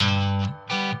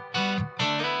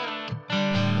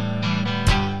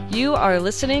You are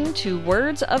listening to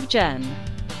Words of Jen,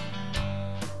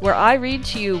 where I read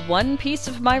to you one piece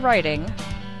of my writing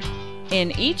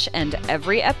in each and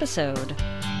every episode.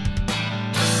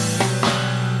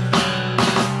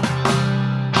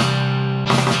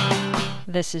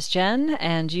 This is Jen,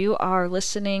 and you are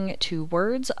listening to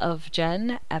Words of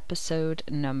Jen, episode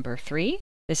number 3.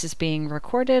 This is being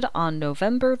recorded on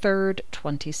November 3rd,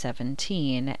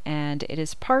 2017, and it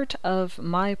is part of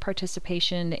my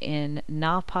participation in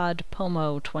NAPOD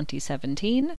POMO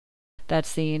 2017.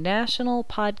 That's the National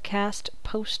Podcast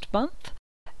Post Month,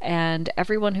 and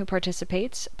everyone who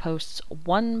participates posts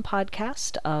one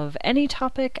podcast of any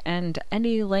topic and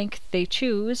any length they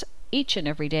choose each and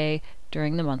every day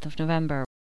during the month of November.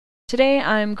 Today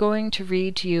I'm going to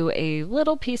read to you a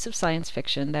little piece of science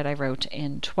fiction that I wrote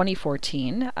in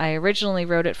 2014. I originally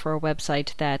wrote it for a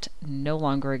website that no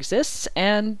longer exists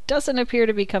and doesn't appear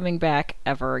to be coming back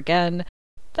ever again.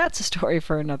 That's a story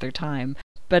for another time.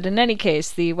 But in any case,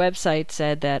 the website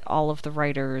said that all of the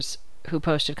writers who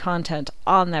posted content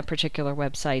on that particular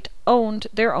website owned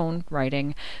their own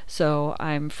writing, so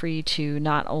I'm free to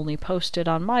not only post it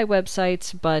on my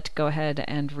websites, but go ahead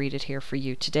and read it here for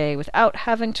you today without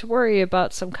having to worry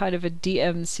about some kind of a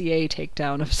DMCA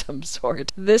takedown of some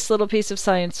sort. This little piece of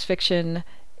science fiction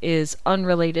is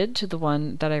unrelated to the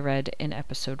one that I read in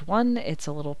episode 1. It's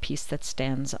a little piece that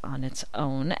stands on its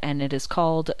own, and it is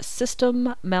called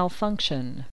System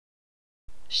Malfunction.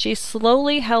 She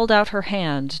slowly held out her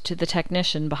hand to the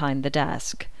technician behind the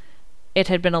desk. It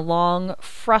had been a long,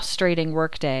 frustrating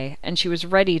workday, and she was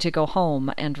ready to go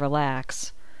home and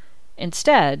relax.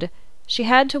 Instead, she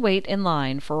had to wait in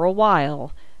line for a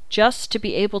while, just to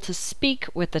be able to speak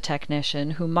with the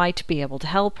technician who might be able to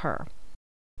help her.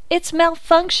 "It's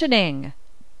malfunctioning,"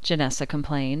 Janessa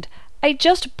complained. "I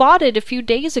just bought it a few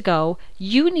days ago.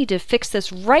 You need to fix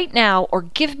this right now or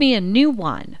give me a new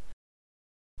one."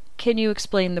 "Can you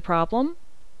explain the problem?"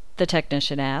 the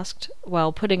technician asked,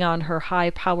 while putting on her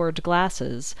high-powered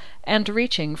glasses and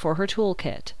reaching for her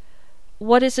toolkit.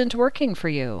 "What isn't working for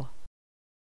you?"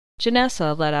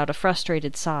 Janessa let out a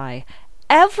frustrated sigh.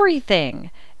 "Everything!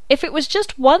 If it was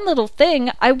just one little thing,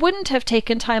 I wouldn't have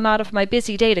taken time out of my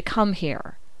busy day to come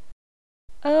here."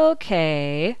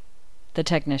 "Okay," the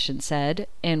technician said,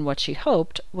 in what she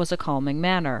hoped was a calming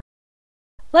manner.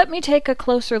 "Let me take a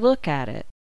closer look at it."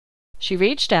 She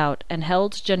reached out and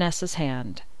held Janessa's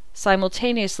hand,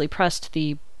 simultaneously pressed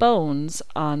the bones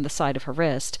on the side of her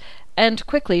wrist, and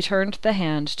quickly turned the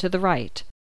hand to the right.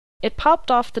 It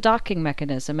popped off the docking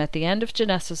mechanism at the end of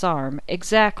Janessa's arm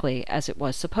exactly as it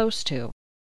was supposed to.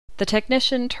 The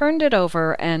technician turned it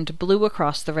over and blew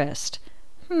across the wrist.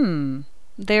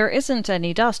 There isn't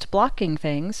any dust blocking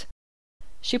things."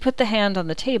 She put the hand on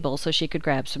the table so she could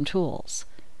grab some tools.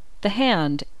 The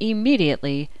hand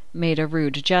immediately made a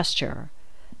rude gesture.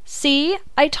 "See,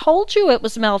 I told you it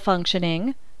was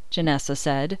malfunctioning," Janessa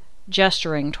said,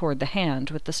 gesturing toward the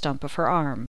hand with the stump of her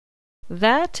arm.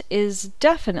 "That is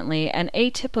definitely an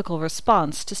atypical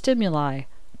response to stimuli,"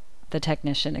 the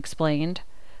technician explained.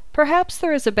 "Perhaps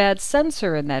there is a bad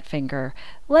sensor in that finger.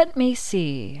 Let me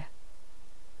see."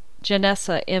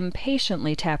 Janessa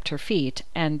impatiently tapped her feet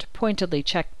and pointedly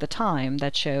checked the time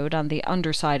that showed on the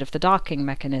underside of the docking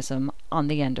mechanism on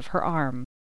the end of her arm.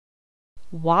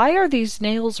 "Why are these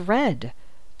nails red?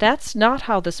 That's not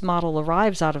how this model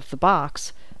arrives out of the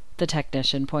box," the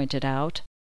technician pointed out.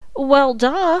 "Well,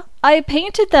 duh! I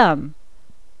painted them,"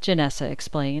 Janessa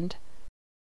explained.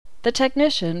 The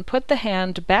technician put the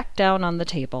hand back down on the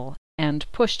table and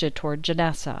pushed it toward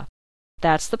Janessa.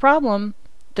 "That's the problem.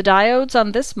 The diodes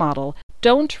on this model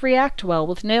don't react well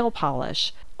with nail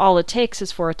polish. All it takes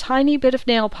is for a tiny bit of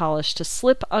nail polish to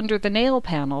slip under the nail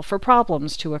panel for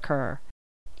problems to occur."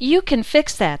 "You can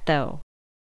fix that, though,"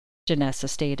 Janessa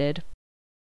stated.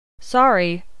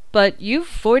 "Sorry, but you've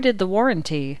voided the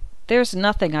warranty. There's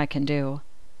nothing I can do."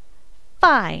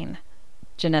 "Fine,"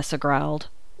 Janessa growled,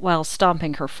 while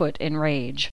stomping her foot in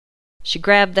rage. She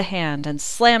grabbed the hand and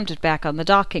slammed it back on the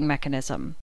docking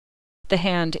mechanism. The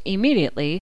hand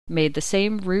immediately made the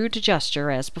same rude gesture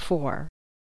as before.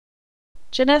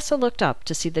 Janessa looked up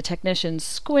to see the technician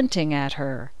squinting at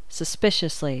her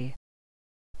suspiciously.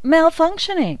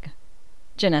 "Malfunctioning,"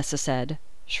 Janessa said,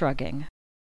 shrugging.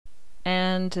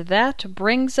 And that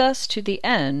brings us to the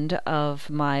end of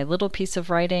my little piece of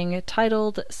writing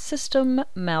titled System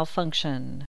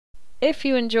Malfunction. If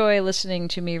you enjoy listening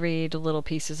to me read little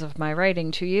pieces of my writing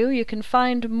to you, you can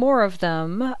find more of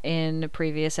them in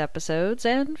previous episodes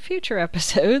and future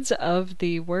episodes of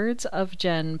the Words of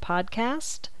Jen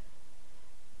podcast,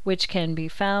 which can be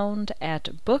found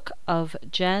at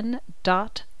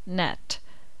bookofjen.net.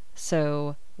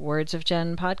 So Words of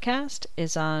Jen podcast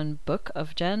is on Book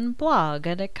of Jen blog,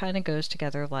 and it kind of goes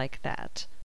together like that.